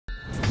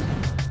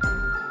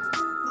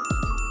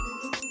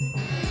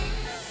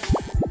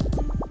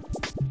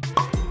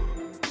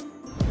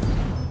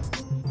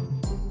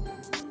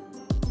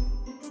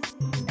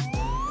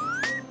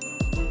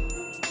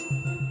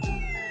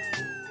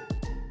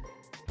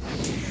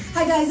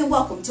Hi guys, and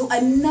welcome to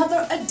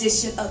another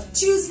edition of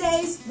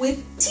Tuesdays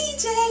with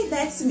TJ.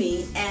 That's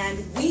me, and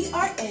we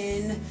are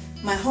in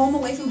my home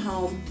away from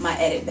home, my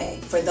edit bay.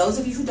 For those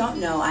of you who don't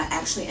know, I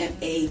actually am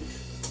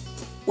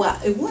well,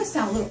 it would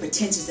sound a little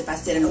pretentious if I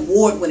said an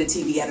award-winning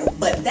TV editor,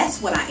 but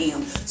that's what I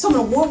am. So I'm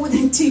an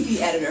award-winning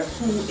TV editor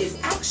who is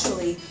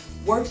actually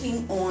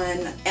working on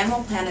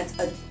Animal Planet's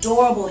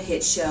adorable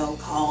hit show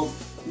called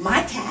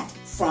My Cat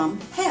from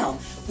Hell,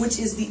 which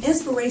is the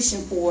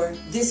inspiration for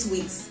this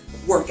week's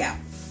workout.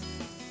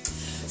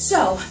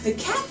 So the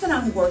cat that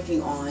I'm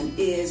working on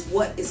is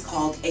what is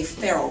called a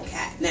feral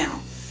cat.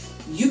 Now,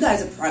 you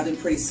guys are probably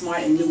pretty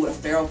smart and knew what a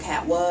feral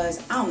cat was.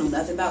 I don't know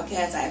nothing about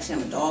cats. I actually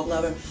am a dog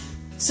lover.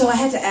 So I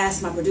had to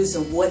ask my producer,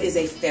 what is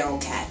a feral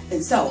cat?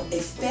 And so a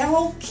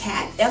feral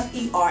cat,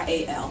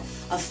 F-E-R-A-L,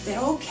 a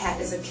feral cat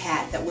is a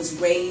cat that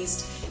was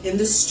raised in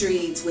the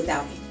streets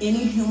without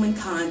any human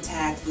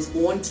contact, was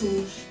born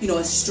to,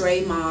 a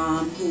stray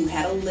mom who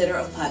had a litter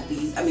of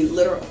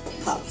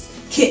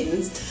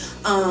kittens.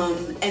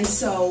 And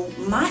so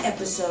my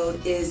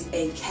episode is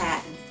a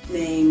cat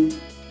named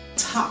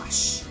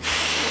Tosh.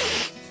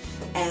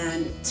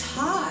 And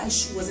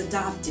Tosh was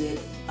adopted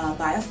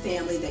by a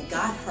family that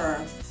got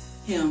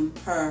him,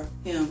 I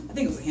think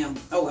it was a him,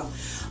 oh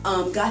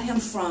well, got him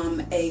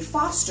from a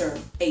foster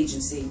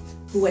agency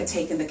who had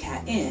taken the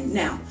cat in.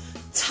 Now,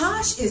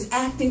 Tosh is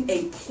acting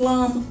a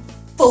plumb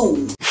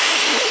fool,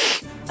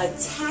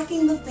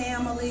 attacking the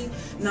family,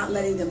 not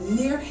letting them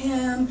near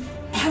him,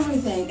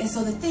 everything. And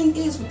so the thing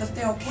is, with the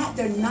feral cat,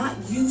 they're not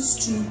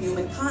used to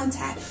human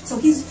contact. So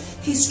he's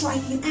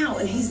striking out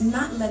and he's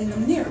not letting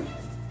them near him.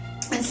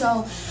 And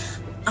so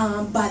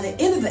by the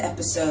end of the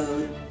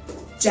episode,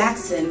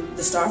 Jackson,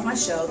 the star of my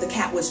show, the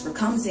cat whisperer,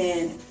 comes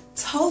in,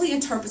 totally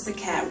interprets the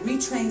cat,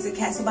 retrains the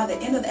cat. So by the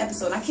end of the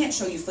episode, I can't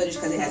show you footage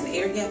because it hasn't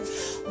aired yet,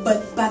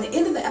 but by the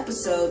end of the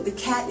episode, the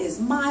cat is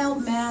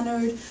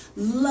mild-mannered,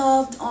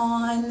 loved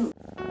on,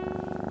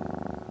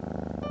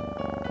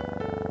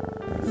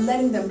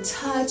 letting them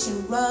touch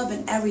and rub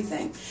and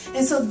everything.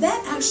 And so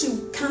that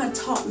actually kind of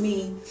taught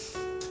me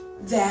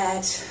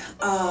that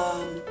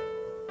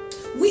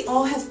we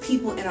all have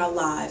people in our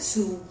lives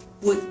who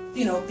would,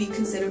 be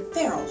considered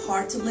feral,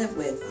 hard to live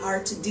with,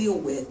 hard to deal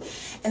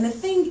with. And the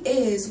thing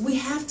is, we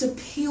have to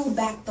peel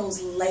back those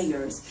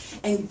layers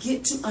and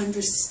get to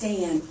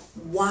understand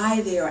why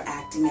they are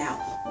acting out,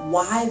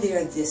 why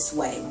they're this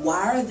way,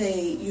 why are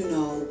they,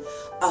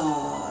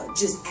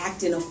 just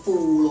acting a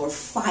fool or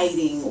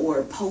fighting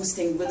or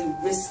posting really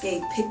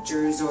risque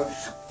pictures or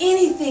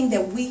anything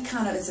that we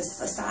kind of as a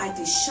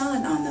society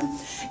shun on them.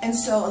 And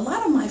so a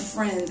lot of my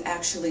friends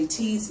actually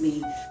tease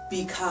me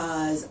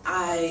because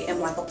I am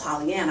like a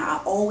Pollyanna. I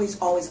always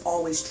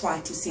try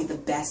to see the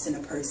best in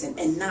a person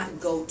and not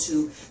go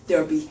to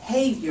their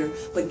behavior,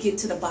 but get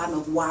to the bottom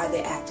of why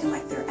they're acting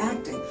like they're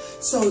acting.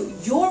 So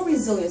your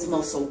resilience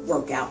muscle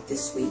workout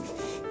this week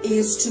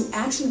is to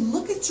actually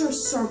look at your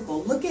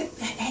circle. Look at,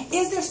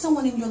 is there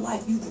someone in your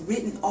life you've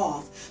written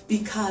off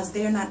because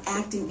they're not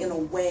acting in a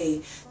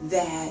way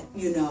that,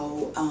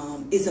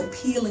 is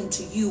appealing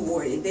to you,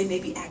 or they may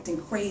be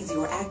acting crazy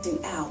or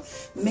acting out.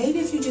 Maybe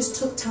if you just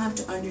took time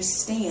to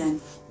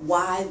understand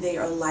why they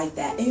are like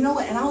that. And you know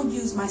what? And I'll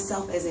use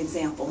myself as an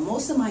example.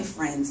 Most of my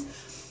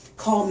friends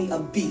call me a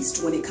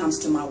beast when it comes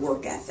to my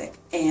work ethic.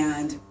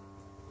 And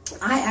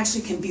I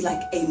actually can be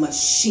like a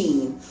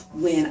machine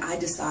when I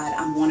decide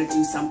I want to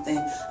do something,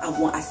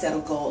 I set a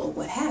goal or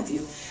what have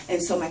you.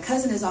 And so my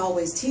cousin is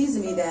always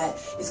teasing me that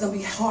it's going to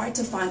be hard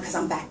to find, because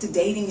I'm back to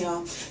dating,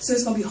 y'all. So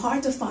it's going to be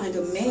hard to find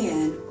a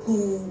man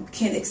who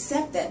can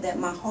accept that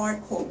my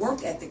hardcore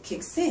work ethic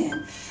kicks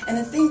in. And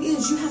the thing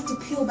is, you have to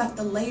peel back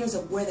the layers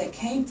of where that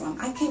came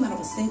from. I came out of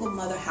a single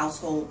mother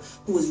household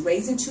who was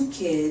raising 2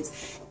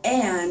 kids.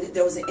 And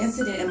there was an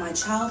incident in my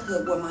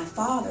childhood where my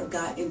father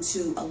got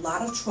into a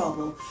lot of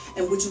trouble,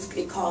 and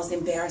it caused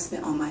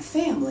embarrassment on my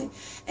family.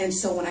 And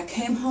so when I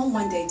came home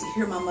one day to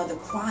hear my mother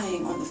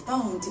crying on the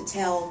phone to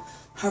tell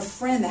her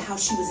friend that how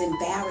she was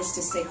embarrassed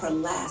to say her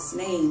last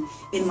name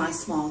in my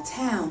small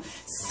town,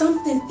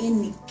 something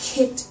in me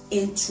kicked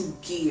into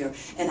gear,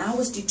 and I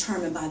was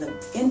determined by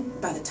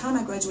the time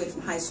I graduated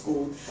from high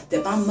school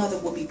that my mother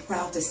would be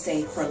proud to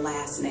say her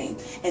last name.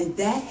 And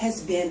that has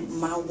been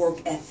my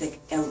work ethic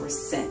ever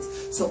since.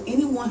 So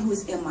anyone who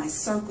is in my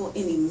circle,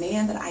 any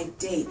man that I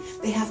date,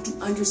 they have to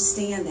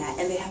understand that,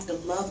 and they have to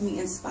love me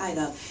in spite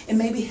of, and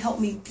maybe help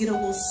me get a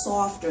little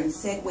softer and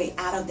segue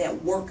out of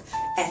that work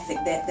ethic,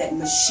 that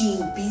machine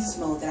beast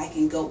mode that I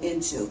can go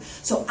into.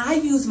 So I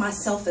use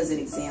myself as an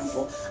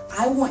example.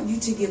 I want you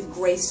to give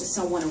grace to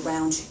someone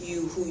around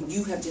you who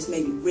you have just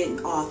maybe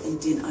written off and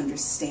didn't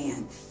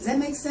understand. Does that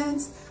make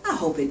sense? I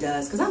hope it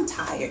does, because I'm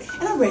tired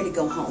and I'm ready to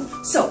go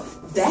home. So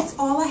that's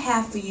all I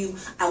have for you.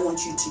 I want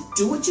you to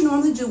do what you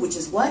normally do, which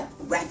is what?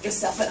 Wrap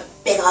yourself in a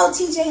big old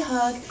TJ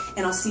hug.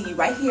 And I'll see you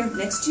right here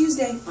next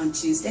Tuesday on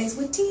Tuesdays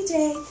with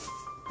TJ.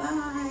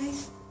 Bye.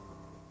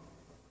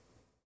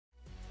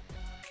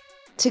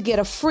 To get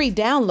a free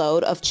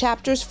download of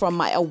chapters from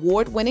my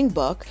award-winning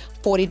book,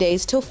 40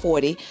 Days Till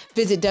 40,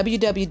 visit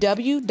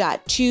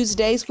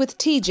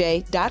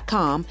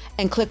www.tuesdayswithtj.com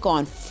and click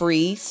on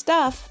free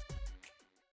stuff.